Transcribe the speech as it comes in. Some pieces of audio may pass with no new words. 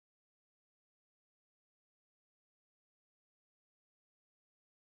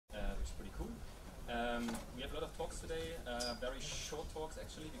we have a lot of talks today, very short talks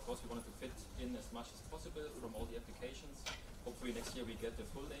actually, because we wanted to fit in as much as possible from all the applications. Hopefully next year we get the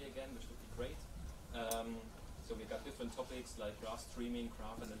full day again, which would be great. So we've got different topics like graph streaming,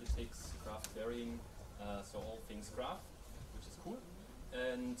 graph analytics, graph querying, so all things graph, which is cool.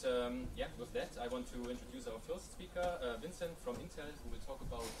 And yeah, with that, I want to introduce our first speaker, Vincent from Intel, who will talk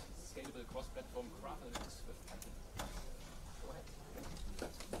about scalable cross-platform graph analytics with Python. Go ahead.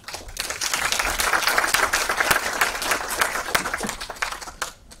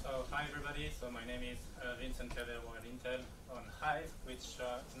 So, hi everybody. So my name is Vincent Cave at Intel on Hive, which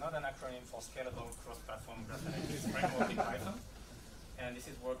is not an acronym for Scalable Cross-Platform Graph Analytics Framework in Python. And this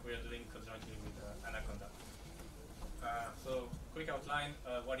is work we are doing conjointly with Anaconda. So, quick outline,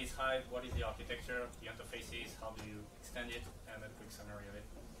 what is Hive, what is the architecture, the interfaces, how do you extend it, and a quick summary of it.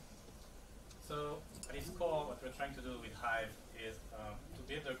 So, at its core, what we're trying to do with Hive is to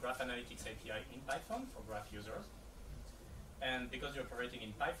build a graph analytics API in Python for graph users. And because you're operating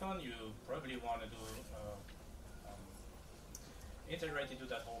in Python, you probably want to do integrate into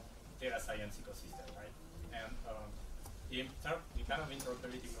that whole data science ecosystem, right? And the kind of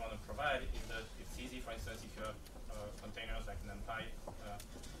interoperability we want to provide is that it's easy, for instance, if you have containers like NumPy,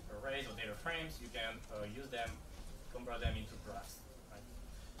 arrays or data frames, you can use them, convert them into graphs. Right?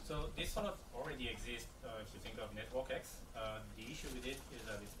 So this sort of already exists if you think of NetworkX. The issue with it is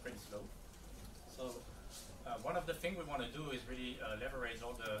that it's pretty slow. So one of the things we want to do is really leverage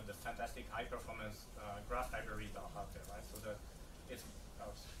all the fantastic high-performance graph libraries that are out there, right? So that it's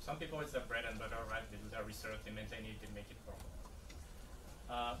some people it's their bread and butter, right? They do their research, they maintain it, they make it perform.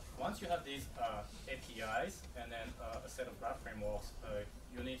 Once you have these APIs and then a set of graph frameworks,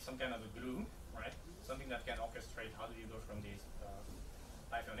 you need some kind of a glue, right? Something that can orchestrate how do you go from this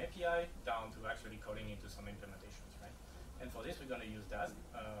Python API down to actually calling into some implementations, right? And for this, we're going to use Daz,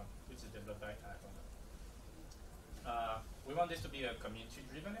 which is developed by Anaconda. We want this to be a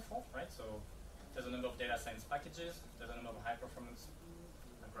community-driven effort, right? So there's a number of data science packages, there's a number of high-performance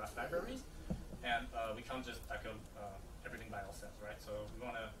graph libraries, and we can't just tackle everything by ourselves, right? So we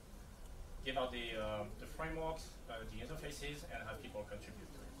want to give out the frameworks, the interfaces, and have people contribute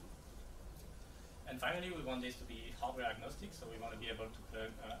to it. And finally, we want this to be hardware agnostic, so we want to be able to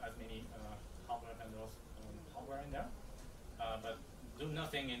plug as many hardware vendors hardware in there, but do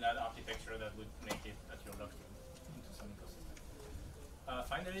nothing in that architecture that would make it that you're locked into some ecosystem.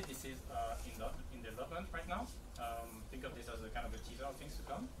 Finally, this is in development right now. Think of this as a kind of a teaser of things to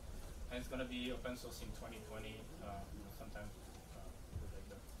come. And it's going to be open source in 2020, sometime with like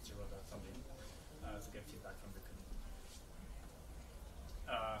the 0 dot something, to get feedback from the community.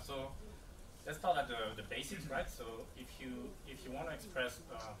 So let's start at the basics, right? So if you want to express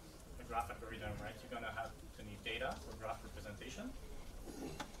a graph algorithm, right, you're going to have to need data for graph representation.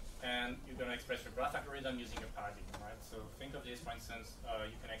 And you're going to express your graph algorithm using a paradigm, right? So think of this, for instance,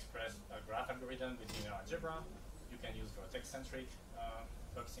 you can express a graph algorithm with linear algebra. You can use vertex-centric,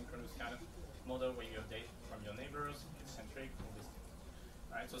 synchronous kind of model where you have data from your neighbors, eccentric, all these things.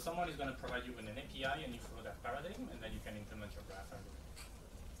 Right? So someone is going to provide you with an API and you follow that paradigm, and then you can implement your graph algorithm.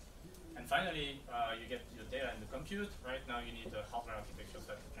 And finally, you get your data in the compute. Right now you need a hardware architecture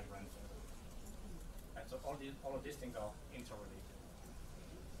so that you can run things. Right? So all of these things are interrelated.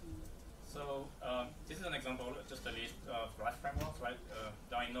 So this is an example, just a list of graph frameworks, right?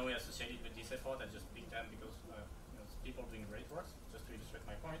 There are no way associated with this effort. I just picked them because people doing great work, just to illustrate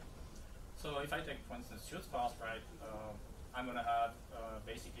my point. So if I take, for instance, SuiteSparse, right, I'm going to have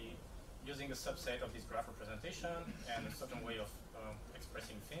basically using a subset of this graph representation and a certain way of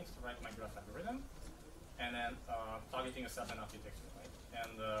expressing things to write my graph algorithm, and then targeting a certain architecture, right?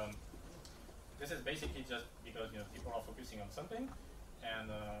 And this is basically just because people are focusing on something, and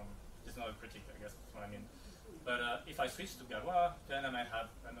it's not a critique, I guess that's what I mean. But if I switch to Galois, then I might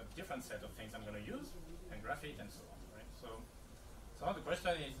have a different set of things I'm going to use and graph it and so on, right? So now the question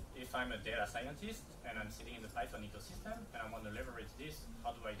is, if I'm a data scientist and I'm sitting in the Python ecosystem and I want to leverage this,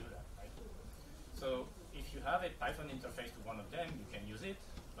 how do I do that, right? So if you have a Python interface to one of them, you can use it,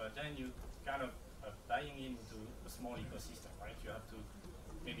 but then you kind of are buying into a small ecosystem, right? You have to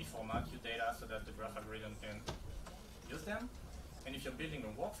maybe format your data so that the graph algorithm can use them. And if you're building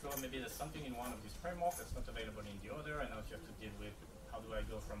a workflow, maybe there's something in one of these frameworks that's not available in the other, and now you have to deal with how do I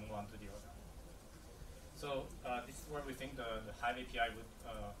go from one to the other. So this is where we think the Hive API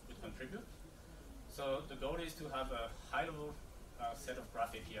would contribute. So the goal is to have a high-level set of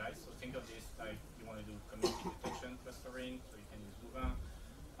graph APIs. So think of this like you want to do community detection clustering, so you can use Louvain.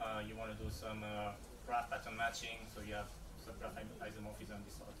 You want to do some graph pattern matching, so you have subgraph isomorphism,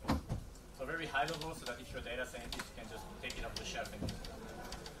 this sort of thing. So very high level, so that if you're a data scientist, you can just take it off the shelf and use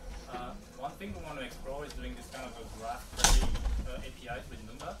it. One thing we want to explore is doing this kind of a graph query APIs with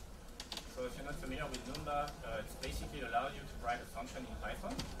Numba. So if you're not familiar with Numba, it's basically allows you to write a function in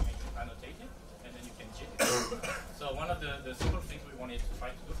Python, and you can annotate it, and then you can JIT it. So one of the simple things we wanted to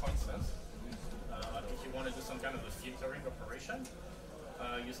try to do, for instance, if you want to do some kind of a filtering operation,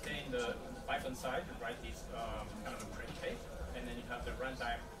 you stay in the Python side, you write this kind of a predicate, and then you have the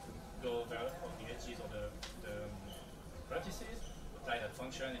runtime go over on the edges or the vertices, apply that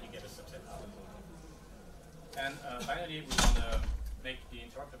function, and you get a subset out. And finally, we want to make the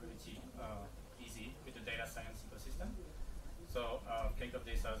interoperability easy with the data science ecosystem. So think of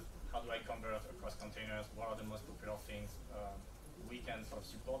this as how do I convert across containers, what are the most popular things we can sort of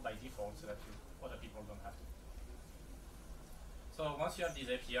support by default so that other people don't have to. So once you have these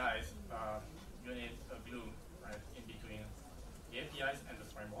APIs, you need a glue right in between the APIs and the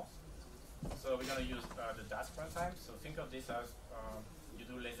frameworks. So we're going to use the Dask runtime. So think of this as you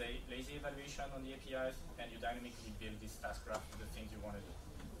do lazy evaluation on the APIs, and you dynamically build this task graph for the things you want to do.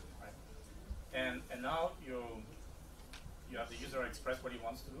 Right? And now you have the user express what he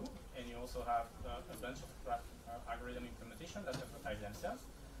wants to do, and you also have a bunch of graph algorithm implementation that advertise themselves.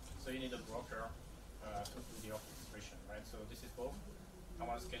 So you need a broker to do the orchestration, right? So this is both. I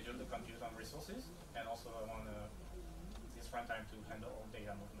want to schedule the compute on resources, and also I want this runtime to handle all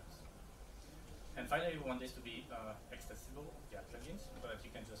data movements. And finally, we want this to be extensible via plugins, so that you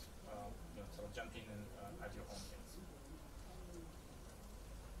can just sort of jump in and add your own things.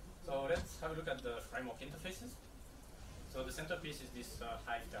 So let's have a look at the framework interfaces. So the centerpiece is this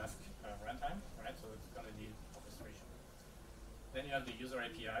Hive Dask runtime, right? So it's going to be orchestration. Then you have the user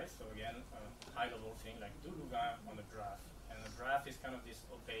API. So again, high-level thing like do Luga on a graph, and a graph is kind of this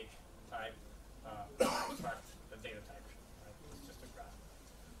opaque type, abstract data type. Right? It's just a graph.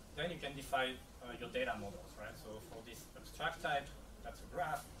 Then you can define your data models, right? So for this abstract type, that's a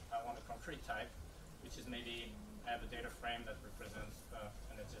graph. I want a concrete type, which is maybe I have a data frame that represents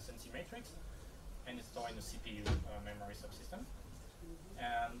an adjacency matrix, and it's stored in the CPU memory subsystem.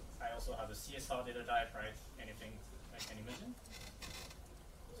 And I also have a CSR data type, right? Anything I can imagine.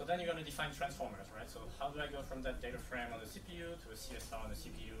 So then you're going to define transformers, right? So how do I go from that data frame on the CPU to a CSR on the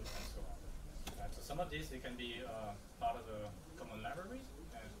CPU, and so on. Right? So some of these, they can be part of the common libraries,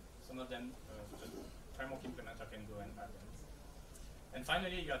 and some of them just framework implementer can go and add them. And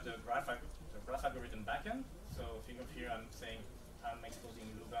finally, you have the graph algorithm backend. So think of here, I'm saying I'm exposing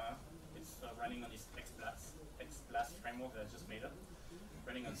Luga. It's running on this XBLAST framework that I just made up,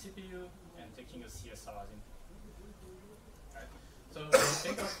 running on CPU and taking a CSR as input. Right? So when you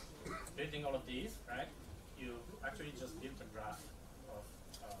think of building all of these, right, you actually just built a graph of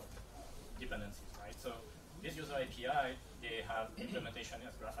dependencies, right? So this user API, they have implementation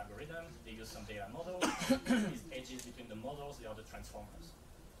as graph algorithm. They use some data models. These edges between the models, they are the transformers.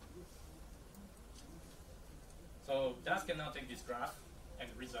 So Dask can now take this graph and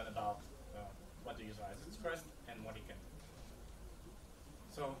reason about what the user has expressed and what it can do.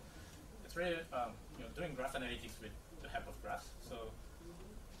 So it's really doing graph analytics with the help of graphs. So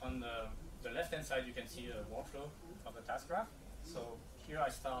on the left-hand side, you can see a workflow of the task graph. So here I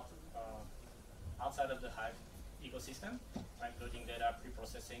start outside of the Hive ecosystem, right, loading data,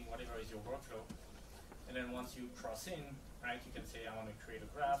 pre-processing, whatever is your workflow. And then once you cross in, right, you can say, I want to create a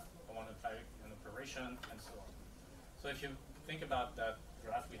graph, I want to apply an operation, and so on. So if you think about that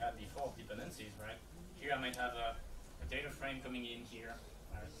graph we had before, dependencies, right, here I might have a data frame coming in here,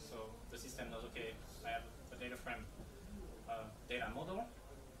 right, so the system knows, okay, I have a data frame data model,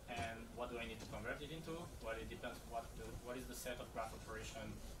 and what do I need to convert it into? Well, it depends what is the set of graph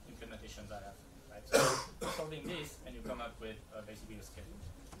operation implementations I have. Right? So solving this, and you come up with basically a schedule.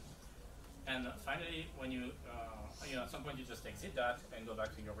 And finally, when you, at some point you just exit that and go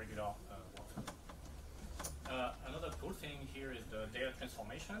back to your regular workflow. Another cool thing here is the data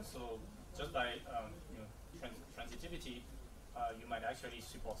transformation. So just by transitivity, you might actually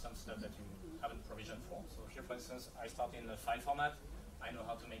support some stuff that you haven't provisioned for. So here, for instance, I start in the file format. I know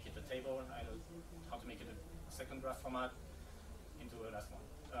how to make it a table. I know how to make it a second graph format into a last one.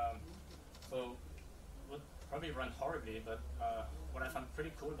 So would probably run horribly, but what I found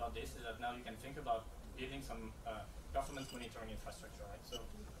pretty cool about this is that now you can think about building some performance monitoring infrastructure, right? So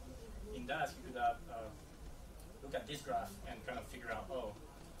in Dask, you could have, look at this graph and kind of figure out, oh,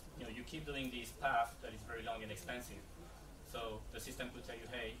 you keep doing this path that is very long and expensive. So the system could tell you,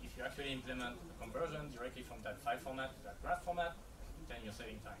 hey, if you actually implement a conversion directly from that file format to that graph format, then you're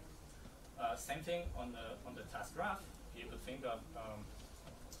saving time. Same thing on the task graph. You could think of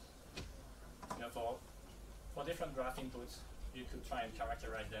for different graph inputs, you could try and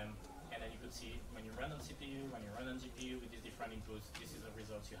characterize them and and then you could see when you run on CPU, when you run on GPU with these different inputs, this is the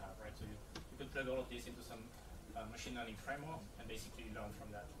results you have, right? So you could plug all of this into some machine learning framework and basically learn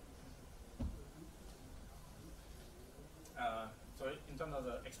from that. So in terms of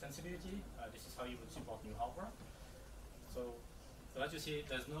the extensibility, this is how you would support new hardware. So as you see,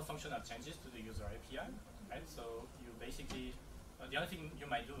 there's no functional changes to the user API, right? So you basically, the only thing you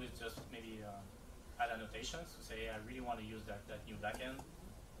might do is just maybe add annotations to say, I really want to use that new backend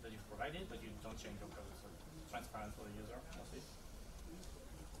that you've provided, but you don't change your code. So it's transparent for the user, mostly.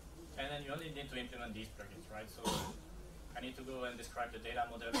 And then you only need to implement these plugins, right? So I need to go and describe the data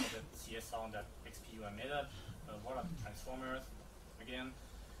model for the CSR on that XPU I made up, what are the transformers, again,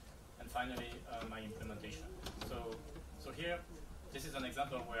 and finally my implementation. So here, this is an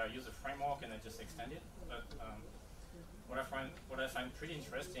example where I use a framework and I just extend it. But what I find pretty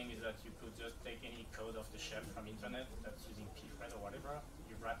interesting is that you could just take any code off the shelf from internet that's using pthread or whatever,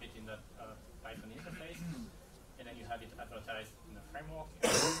 you wrap it in that Python interface, and then you have it advertised in the framework. And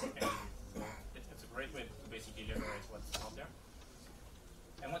so it's a great way to basically leverage what's out there.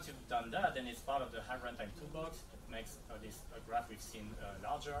 And once you've done that, then it's part of the high runtime toolbox. It makes this graph we've seen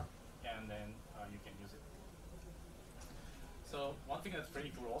larger, and then you can use it. So one thing that's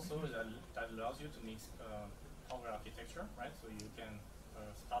pretty cool also is that allows you to mix hardware architecture, right? So you can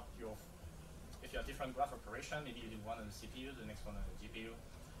start your, if you have different graph operation, maybe you do one on the CPU, the next one on the GPU.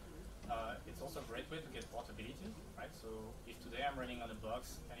 It's also a great way to get portability, right? So if today I'm running on a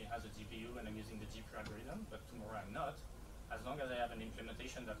box and it has a GPU and I'm using the GPU algorithm, but tomorrow I'm not, as long as I have an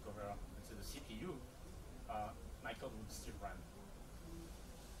implementation that covers, let's say, the CPU, my code would still run.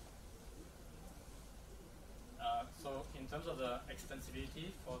 So in terms of the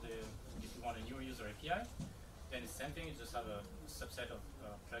extensibility for if you want a new user API, then the same thing, you just have a subset of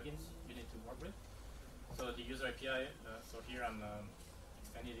plugins you need to work with. So the user API, so here I'm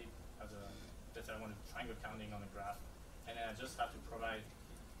extending it as a, let's say I want to triangle counting on a graph, and then I just have to provide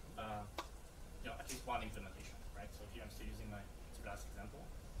at least one implementation, right? So here I'm still using my last example.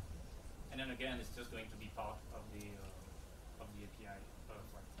 And then again, it's just going to be part of the API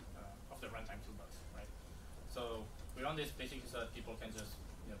of the runtime toolbox, right? So we run this basically so that people can just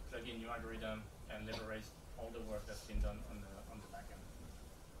plug in new algorithm and leverage all the work that's been done on the back end.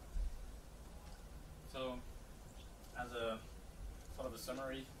 So as a sort of a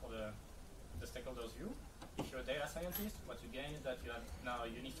summary for the stakeholders view, if you're a data scientist, what you gain is that you have now a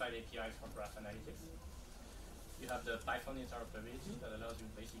unified API for graph analytics. You have the Python interoperability that allows you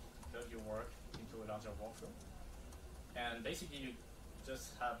basically to plug your work into a larger workflow. And basically you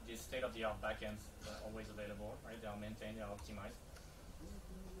just have this state-of-the-art backends always available, right? They are maintained, they are optimized.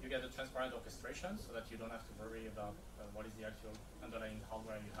 You get the transparent orchestration so that you don't have to worry about what is the actual underlying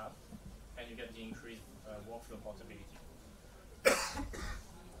hardware you have. And you get the increased workflow portability.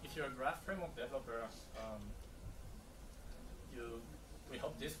 If you're a graph framework developer, we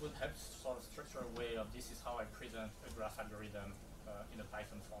hope this would help sort of structure a way of this is how I present a graph algorithm in a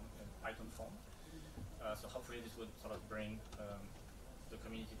Python form. So hopefully this would sort of bring the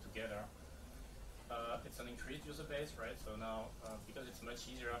community together. It's an increased user base, right? So now, because it's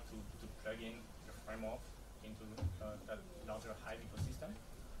much easier to plug in your framework into that larger Hive ecosystem,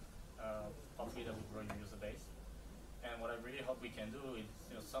 hopefully that would grow your user base. And what I really hope we can do is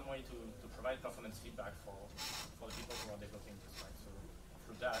some way to provide performance feedback for the people who are developing this, right? So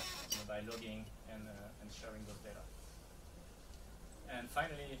through that, by logging and sharing those data. And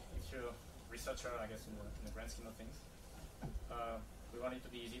finally, if you're a researcher, I guess in the grand scheme of things, we want it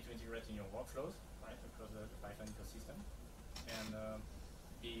to be easy to integrate in your workflows, right, across the Python ecosystem, and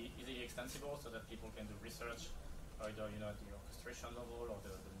be easily extensible so that people can do research, either at the orchestration level or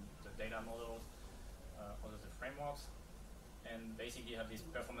the data models, or the frameworks, and basically have this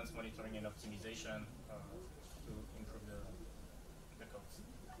performance monitoring and optimization to improve the codes.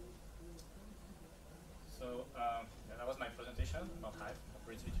 So that was my presentation about Hive, a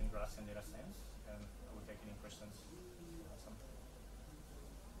bridge between graphs and data science, and I will take any questions.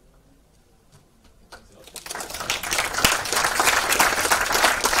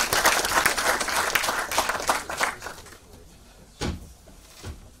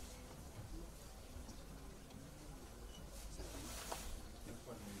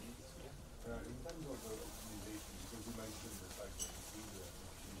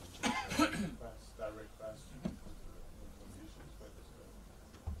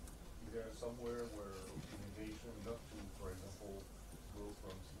 Somewhere where optimization, not to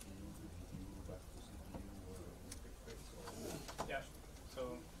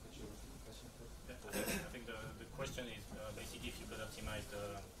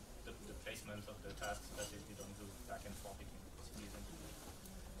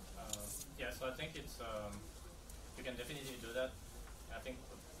think it's you can definitely do that. I think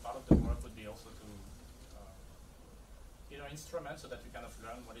part of the work would be also to either instrument so that you kind of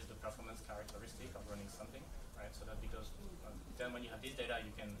learn what is the performance characteristic of running something, right? So that because then when you have this data,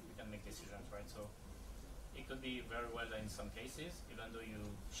 you can make decisions, right? So it could be very well in some cases, even though you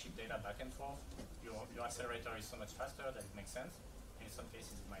ship data back and forth, your accelerator is so much faster that it makes sense. In some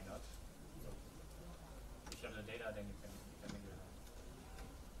cases, it might not. So if you have the data, then you can make the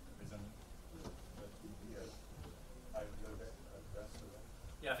reasoning.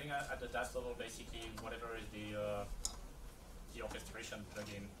 Yeah, I think at the DAS level, basically, whatever is the orchestration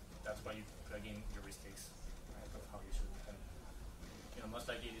plugin, that's why you plug in heuristics, right, of how you should. And, most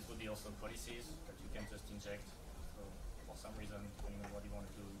likely this would be also policies that you can just inject. So for some reason, depending on what you want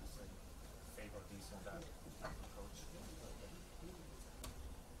to do, you say favor this or that approach.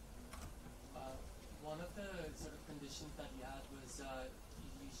 One of the sort of conditions that you had was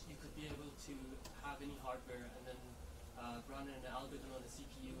you could be able to have any hardware and then run an algorithm on the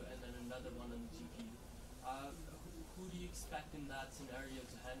CPU and then another one on the GPU. Who do you expect in that scenario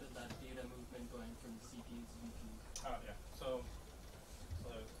to handle that data movement going from the CPU to GPU? Yeah. So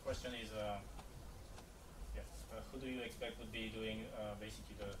the question is, who do you expect would be doing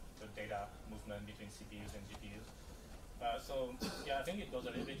basically the data movement between CPUs and GPUs? So I think it goes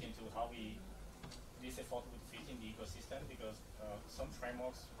a little bit into how this effort would fit in the ecosystem, because some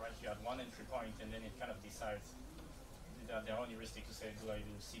frameworks, right, you have one entry point and then it kind of decides that their own heuristic to say, do I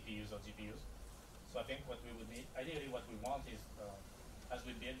do CPUs or GPUs? So I think what we would need, ideally what we want is, as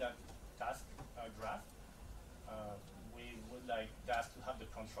we build that task graph, we would like DAS to have the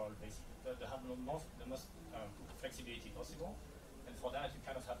control, basically, to have the most flexibility possible. And for that, you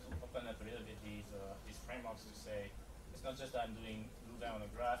kind of have to open up a little bit these frameworks to say, it's not just that I'm doing Louvet on a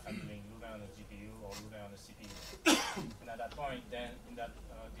graph, I'm doing Louvet on a GPU or Louvet on a CPU. And at that point, then in that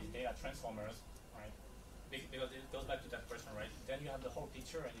these data transformers, right, because it goes back to that question, right? Then you have the whole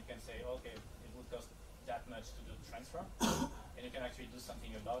picture and you can say, okay, it would cost that much to do the transfer. And you can actually do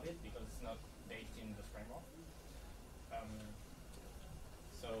something about it because it's not baked in the framework.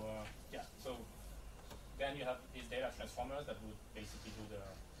 So then you have these data transformers that would basically